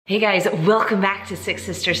Hey guys, welcome back to Six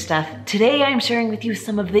Sister Stuff. Today I'm sharing with you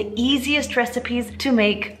some of the easiest recipes to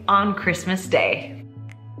make on Christmas Day.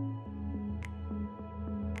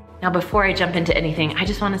 Now before I jump into anything, I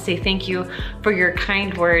just want to say thank you for your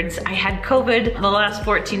kind words. I had COVID the last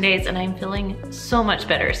 14 days and I'm feeling so much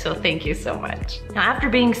better, so thank you so much. Now after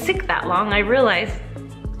being sick that long, I realized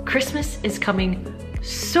Christmas is coming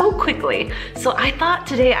so quickly. So I thought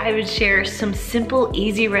today I would share some simple,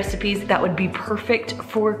 easy recipes that would be perfect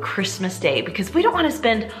for Christmas Day because we don't want to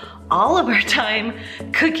spend all of our time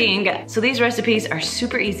cooking. So these recipes are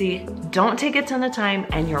super easy, don't take a ton of time,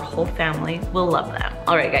 and your whole family will love them.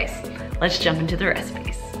 All right guys, let's jump into the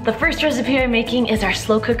recipes. The first recipe I'm making is our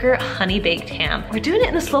slow cooker honey baked ham. We're doing it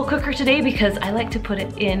in the slow cooker today because I like to put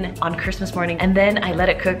it in on Christmas morning and then I let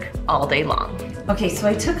it cook all day long. Okay, so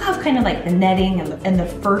I took off kind of like the netting and the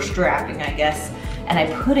first wrapping, I guess, and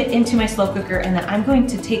I put it into my slow cooker, and then I'm going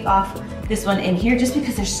to take off this one in here just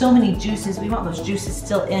because there's so many juices. We want those juices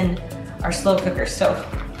still in our slow cooker. So,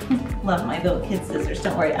 love my little kid scissors,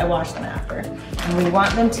 don't worry, I wash them after. And we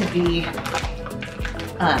want them to be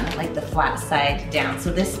like the flat side down.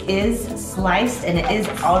 So this is sliced and it is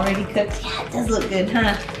already cooked. Yeah, it does look good,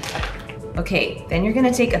 huh? Okay, then you're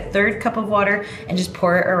gonna take a 1/3 cup of water and just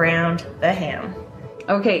pour it around the ham.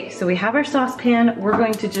 Okay, so we have our saucepan. We're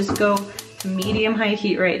going to just go to medium-high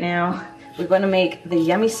heat right now. We're gonna make the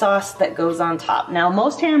yummy sauce that goes on top. Now,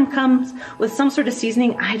 most ham comes with some sort of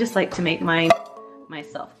seasoning. I just like to make mine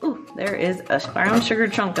myself. Ooh, there is a brown sugar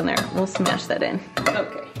chunk in there. We'll smash that in.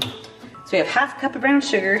 Okay, so we have 1/2 cup of brown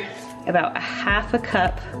sugar, about 1/2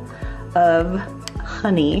 cup of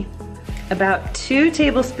honey, about 2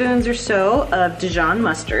 tablespoons or so of Dijon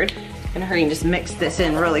mustard. I'm gonna hurry and just mix this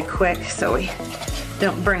in really quick so we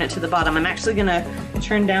don't burn it to the bottom. I'm actually gonna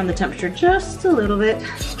turn down the temperature just a little bit.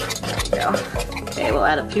 There we go. Okay, we'll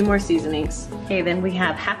add a few more seasonings. Okay, then we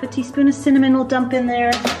have 1/2 teaspoon of cinnamon we'll dump in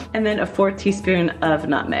there, and then a 1/4 teaspoon of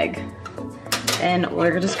nutmeg. And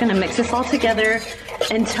we're just gonna mix this all together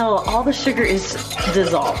until all the sugar is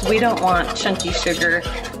dissolved. We don't want chunky sugar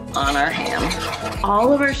on our ham.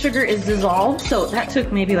 All of our sugar is dissolved, so that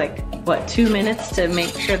took maybe like, what, 2 minutes to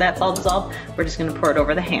make sure that's all dissolved. We're just gonna pour it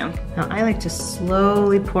over the ham. Now I like to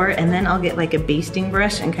slowly pour it, and then I'll get like a basting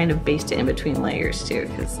brush and kind of baste it in between layers too,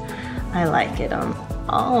 because I like it on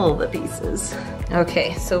all the pieces.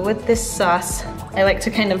 Okay, so with this sauce, I like to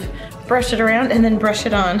kind of brush it around and then brush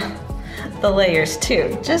it on the layers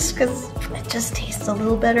too, just because it just tastes a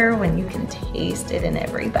little better when you can taste it in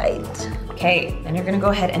every bite. Okay, and you're gonna go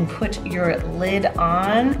ahead and put your lid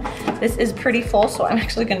on. This is pretty full, so I'm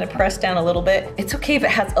actually gonna press down a little bit. It's okay if it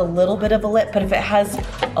has a little bit of a lip, but if it has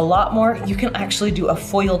a lot more, you can actually do a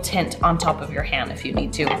foil tint on top of your ham if you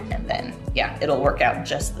need to, and then, yeah, it'll work out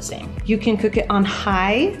just the same. You can cook it on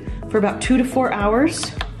high for about 2 to 4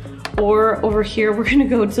 hours, or over here, we're gonna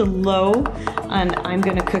go to low, and I'm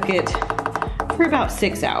gonna cook it for about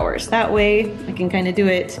 6 hours. That way, I can kind of do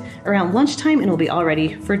it around lunchtime and it'll be all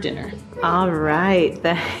ready for dinner. All right,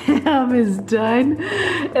 the ham is done.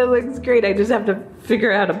 It looks great. I just have to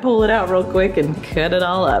figure out how to pull it out real quick and cut it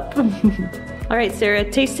all up. All right, Sarah,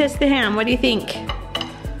 taste test the ham. What do you think?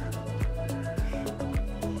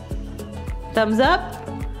 Thumbs up?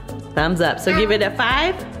 Thumbs up. So give it a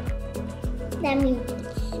 5? That means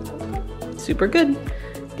super good.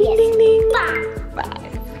 Ding, ding, ding. 5.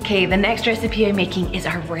 Okay, the next recipe I'm making is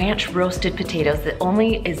our ranch roasted potatoes that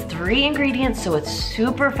only is 3 ingredients, so it's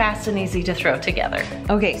super fast and easy to throw together.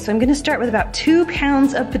 Okay, so I'm gonna start with about 2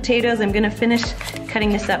 pounds of potatoes. I'm gonna finish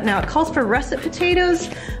cutting this up. Now it calls for russet potatoes,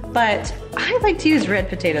 but I like to use red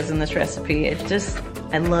potatoes in this recipe.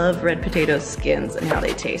 I love red potato skins and how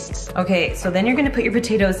they taste. Okay, so then you're gonna put your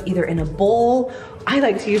potatoes either in a bowl. I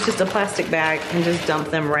like to use just a plastic bag and just dump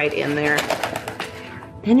them right in there.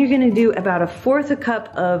 Then you're gonna do about 1/4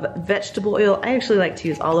 cup of vegetable oil. I actually like to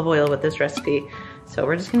use olive oil with this recipe. So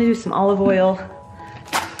we're just gonna do some olive oil.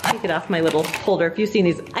 Take it off my little holder. If you've seen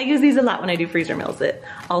these, I use these a lot when I do freezer meals. It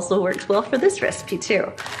also works well for this recipe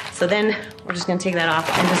too. So then we're just gonna take that off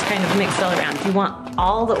and just kind of mix it all around. You want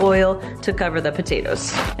all the oil to cover the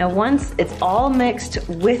potatoes. Now once it's all mixed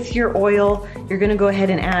with your oil, you're gonna go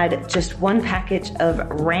ahead and add just 1 package of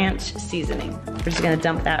ranch seasoning. We're just gonna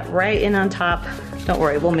dump that right in on top. Don't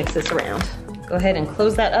worry, we'll mix this around. Go ahead and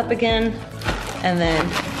close that up again. And then,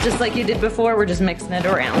 just like you did before, we're just mixing it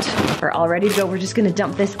around. We're all ready to go. We're just gonna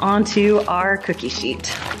dump this onto our cookie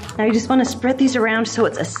sheet. Now you just wanna spread these around so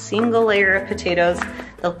it's a single layer of potatoes.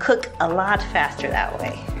 They'll cook a lot faster that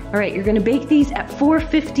way. All right, you're gonna bake these at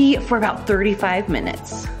 450 for about 35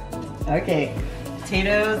 minutes. Okay,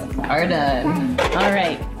 Potatoes are done. All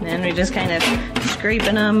right, then we're just kind of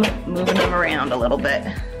scraping them, moving them around a little bit.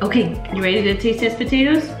 Okay, you ready to taste test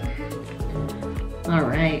potatoes? All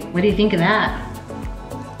right, what do you think of that?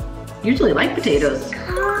 Usually like potatoes.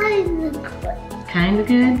 Kind of good. Kind of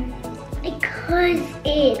good? Because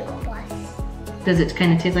it was. Does it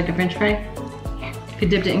kind of taste like a French fry? Yeah. If you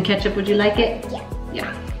dipped it in ketchup, would you like it? Yeah.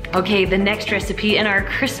 Yeah. Okay, the next recipe in our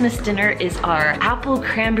Christmas dinner is our apple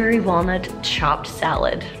cranberry walnut chopped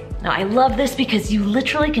salad. Now I love this because you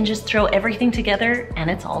literally can just throw everything together and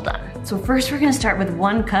it's all done. So first we're gonna start with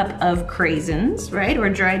 1 cup of craisins, right? Or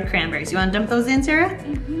dried cranberries. You wanna dump those in, Sarah?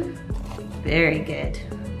 Mm-hmm. Very good.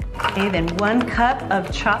 Okay, then 1 cup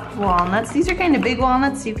of chopped walnuts. These are kind of big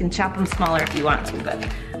walnuts, so you can chop them smaller if you want to, but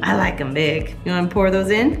I like them big. You wanna pour those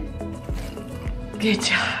in? Good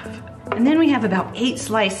job. And then we have about 8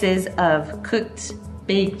 slices of cooked,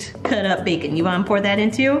 baked, cut up bacon. You wanna pour that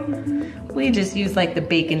in too? Mm-hmm. We just use like the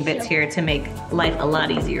bacon bits here to make life a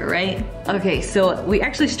lot easier, right? Okay, so we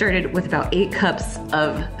actually started with about 8 cups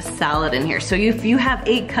of salad in here. So if you have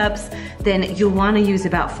 8 cups, then you'll wanna use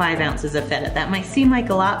about 5 ounces of feta. That might seem like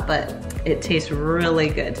a lot, but it tastes really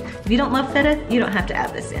good. If you don't love feta, you don't have to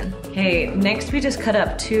add this in. Okay, next we just cut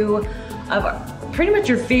up 2 of pretty much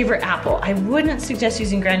your favorite apple. I wouldn't suggest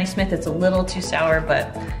using Granny Smith, it's a little too sour,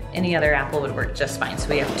 but any other apple would work just fine. So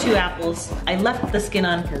we have 2 apples. I left the skin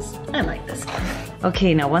on because I like the skin.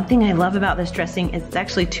 Okay, now one thing I love about this dressing is it's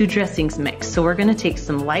actually 2 dressings mixed. So we're gonna take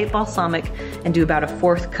some light balsamic and do about a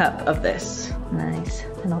 1/4 cup of this. Nice,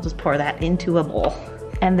 and I'll just pour that into a bowl.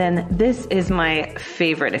 And then this is my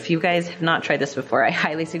favorite. If you guys have not tried this before, I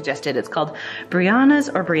highly suggest it. It's called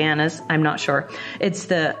Brianna's, I'm not sure. It's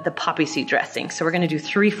the poppy seed dressing. So we're gonna do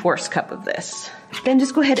 3/4 cup of this. Then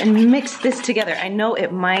just go ahead and mix this together. I know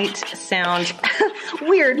it might sound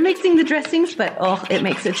weird mixing the dressings, but oh, it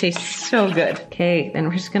makes it taste so good. Okay, then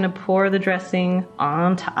we're just gonna pour the dressing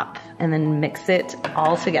on top and then mix it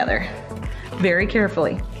all together. Very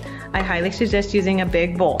carefully. I highly suggest using a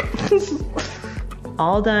big bowl.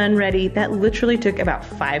 All done, ready. That literally took about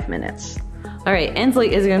 5 minutes. All right,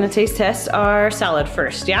 Ensley is gonna taste test our salad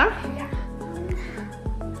first, yeah?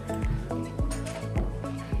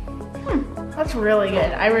 That's really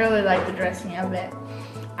good. I really like the dressing of it.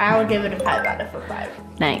 I would give it a 5 out of 5.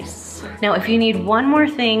 Nice. Now, if you need one more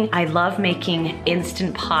thing, I love making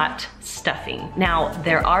Instant Pot stuffing. Now,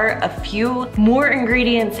 there are a few more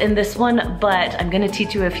ingredients in this one, but I'm gonna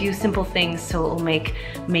teach you a few simple things so it will make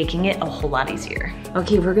making it a whole lot easier.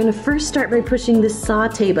 Okay, we're gonna first start by pushing this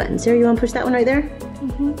saute button. Sarah, you wanna push that one right there?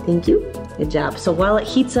 Mm-hmm. Thank you. Good job. So while it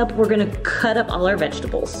heats up, we're gonna cut up all our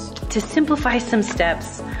vegetables. To simplify some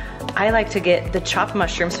steps, I like to get the chopped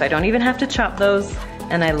mushrooms, so I don't even have to chop those.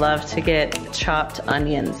 And I love to get chopped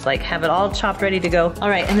onions, like have it all chopped, ready to go. All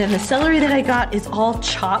right, and then the celery that I got is all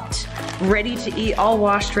chopped, ready to eat, all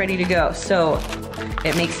washed, ready to go. So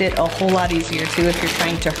it makes it a whole lot easier too if you're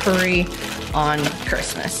trying to hurry on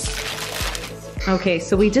Christmas. Okay,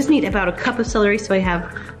 so we just need about a cup of celery, so I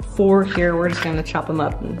have 4 here. We're just gonna chop them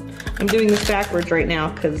up. And I'm doing this backwards right now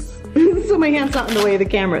because so my hand's not in the way of the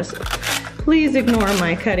camera. So please ignore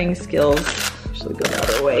my cutting skills. Actually go the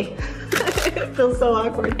other way. It feels so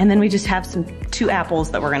awkward. And then we just have 2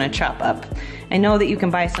 apples that we're gonna chop up. I know that you can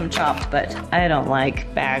buy some chopped, but I don't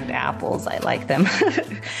like bagged apples. I like them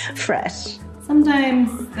fresh.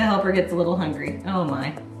 Sometimes the helper gets a little hungry. Oh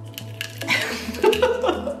my.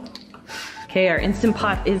 Okay, our Instant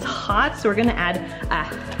Pot is hot, so we're gonna add a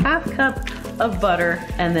 1/2 cup of butter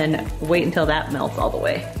and then wait until that melts all the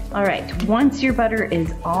way. All right, once your butter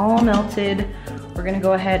is all melted, we're gonna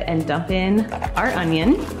go ahead and dump in our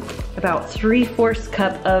onion. About 3/4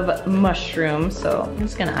 cup of mushrooms. So I'm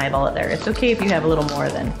just gonna eyeball it there. It's okay if you have a little more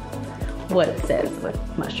than what it says with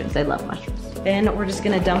mushrooms. I love mushrooms. Then we're just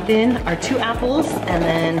gonna dump in our 2 apples and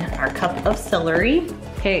then our cup of celery.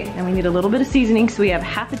 Okay, and we need a little bit of seasoning. So we have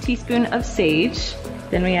 1/2 teaspoon of sage.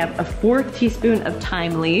 Then we have a 1/4 teaspoon of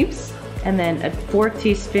thyme leaves and then a 1/4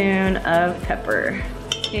 teaspoon of pepper.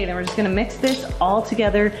 Okay, then we're just gonna mix this all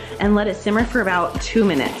together and let it simmer for about 2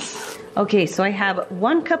 minutes. Okay, so I have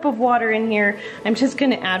 1 cup of water in here. I'm just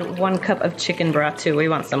gonna add 1 cup of chicken broth too. We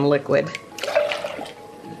want some liquid.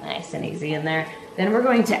 Nice and easy in there. Then we're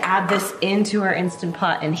going to add this into our Instant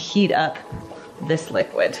Pot and heat up this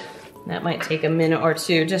liquid. That might take a minute or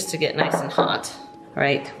 2 just to get nice and hot. All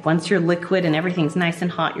right, once your liquid and everything's nice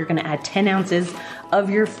and hot, you're gonna add 10 ounces of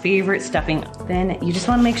your favorite stuffing. Then you just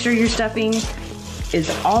wanna make sure your stuffing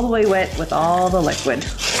is all the way wet with all the liquid.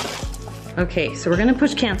 Okay, so we're gonna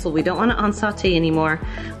push cancel. We don't wanna unsaute anymore,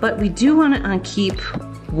 but we do wanna keep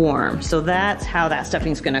warm. So that's how that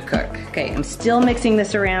stuffing's gonna cook. Okay, I'm still mixing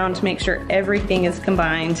this around to make sure everything is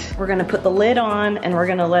combined. We're gonna put the lid on and we're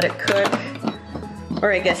gonna let it cook,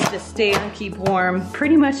 or I guess just stay on keep warm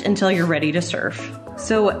pretty much until you're ready to serve.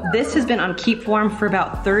 So this has been on keep warm for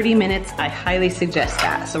about 30 minutes. I highly suggest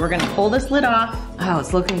that. So we're gonna pull this lid off. Oh,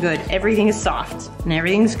 it's looking good. Everything is soft and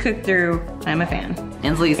everything's cooked through. I'm a fan.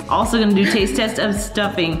 Ansley's also gonna do taste test of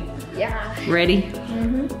stuffing. Yeah. Ready?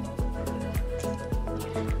 Mm-hmm.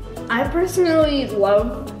 I personally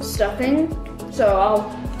love stuffing, so I'll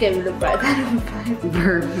give it a 5 out of 5.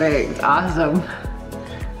 Perfect, awesome.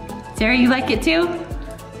 Sarah, you like it too?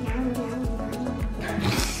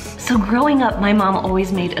 So growing up, my mom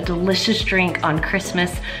always made a delicious drink on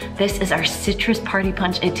Christmas. This is our citrus party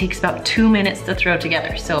punch. It takes about 2 minutes to throw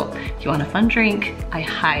together. So if you want a fun drink, I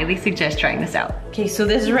highly suggest trying this out. Okay, so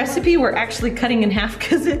this recipe we're actually cutting in half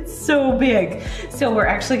because it's so big. So we're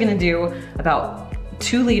actually gonna do about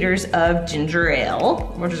 2 liters of ginger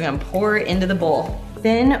ale. We're just gonna pour it into the bowl.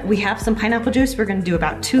 Then we have some pineapple juice. We're gonna do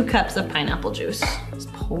about 2 cups of pineapple juice.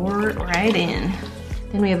 Just pour it right in.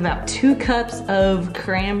 Then we have about 2 cups of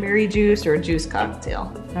cranberry juice or a juice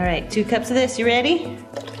cocktail. All right, 2 cups of this, you ready?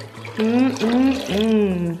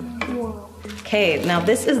 Okay, now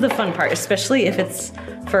this is the fun part, especially if it's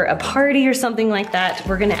for a party or something like that.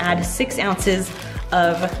 We're gonna add 6 ounces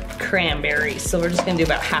of cranberry. So we're just gonna do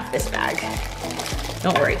about half this bag.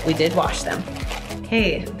 Don't worry, we did wash them.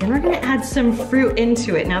 Okay, then we're gonna add some fruit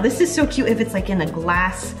into it. Now this is so cute if it's like in a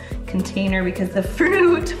glass container because the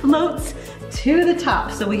fruit floats to the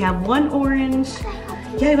top. So we have 1 orange.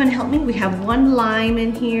 Yeah, you wanna help me? We have 1 lime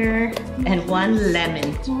in here and 1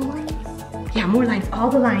 lemon. Yeah, more limes, all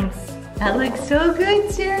the limes. That looks so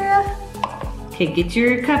good, Sarah. Okay, get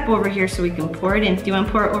your cup over here so we can pour it in. Do you wanna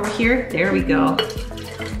pour it over here? There we go.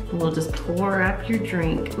 We'll just pour up your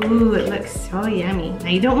drink. Ooh, it looks so yummy. Now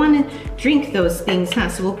you don't wanna drink those things, huh?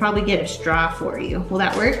 So we'll probably get a straw for you. Will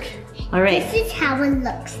that work? All right. This is how it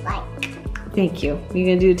looks like. Thank you. You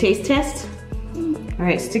gonna do a taste test? All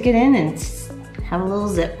right, stick it in and have a little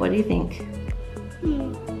zip. What do you think?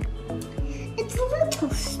 It's a little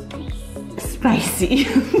spicy. Spicy.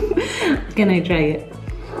 Can I try it?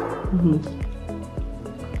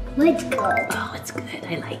 It's good. Oh, it's good.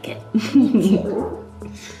 I like it. Me too.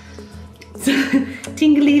 So,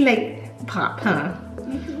 tingly like pop, huh?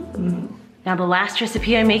 Now the last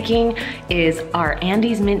recipe I'm making is our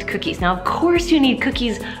Andes mint cookies. Now of course you need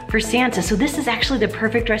cookies for Santa, so this is actually the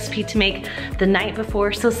perfect recipe to make the night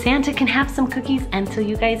before so Santa can have some cookies and so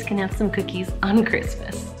you guys can have some cookies on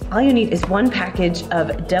Christmas. All you need is 1 package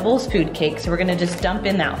of Devil's Food Cake, so we're gonna just dump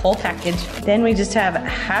in that whole package. Then we just have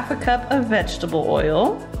half a cup of vegetable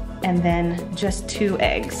oil and then just 2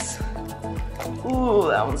 eggs. Ooh,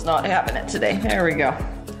 that one's not having it today. There we go.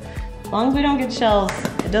 As long as we don't get shells,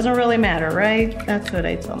 it doesn't really matter, right? That's what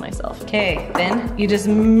I tell myself. Okay, then you just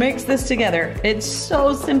mix this together. It's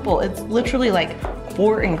so simple. It's literally like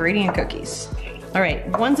 4 ingredient cookies. All right,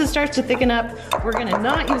 once it starts to thicken up, we're gonna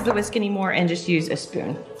not use the whisk anymore and just use a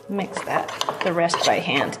spoon. Mix the rest by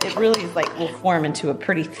hand. It really is like will form into a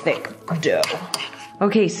pretty thick dough.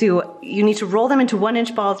 Okay, so you need to roll them into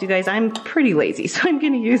 1-inch balls, you guys. I'm pretty lazy, so I'm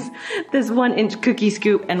gonna use this 1-inch cookie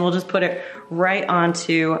scoop and we'll just put it right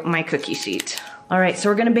onto my cookie sheet. All right, so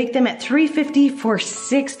we're gonna bake them at 350 for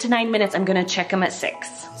 6 to 9 minutes. I'm gonna check them at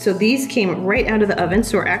 6. So these came right out of the oven,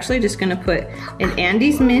 so we're actually just gonna put an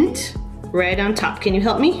Andes mint right on top. Can you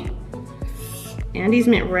help me? Andes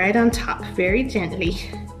mint right on top, very gently.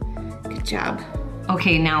 Good job.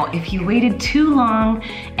 Okay, now if you waited too long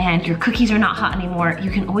and your cookies are not hot anymore, you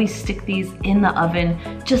can always stick these in the oven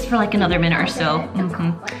just for like another minute or so.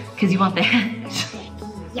 Because you want the,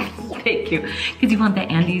 thank you. Because you want the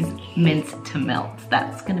Andes mints to melt.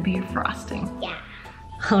 That's gonna be your frosting. Yeah.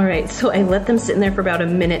 All right, so I let them sit in there for about a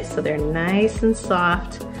minute so they're nice and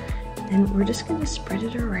soft. And we're just gonna spread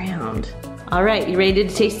it around. All right, you ready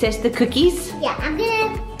to taste test the cookies? Yeah, I'm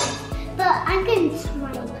gonna try. I'm gonna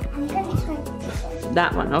try this one.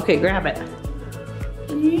 That one, okay, grab it.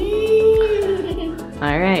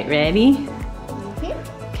 All right, ready?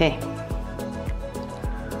 Okay.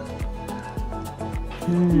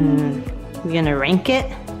 We're gonna rank it.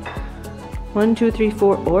 1, 2, 3,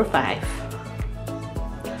 4, or 5.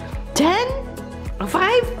 10? A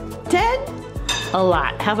 5? 10? A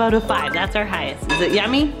lot. How about a 5? That's our highest. Is it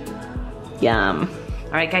yummy? Yum.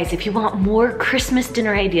 All right guys, if you want more Christmas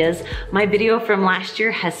dinner ideas, my video from last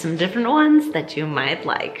year has some different ones that you might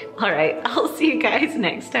like. All right, I'll see you guys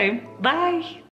next time. Bye.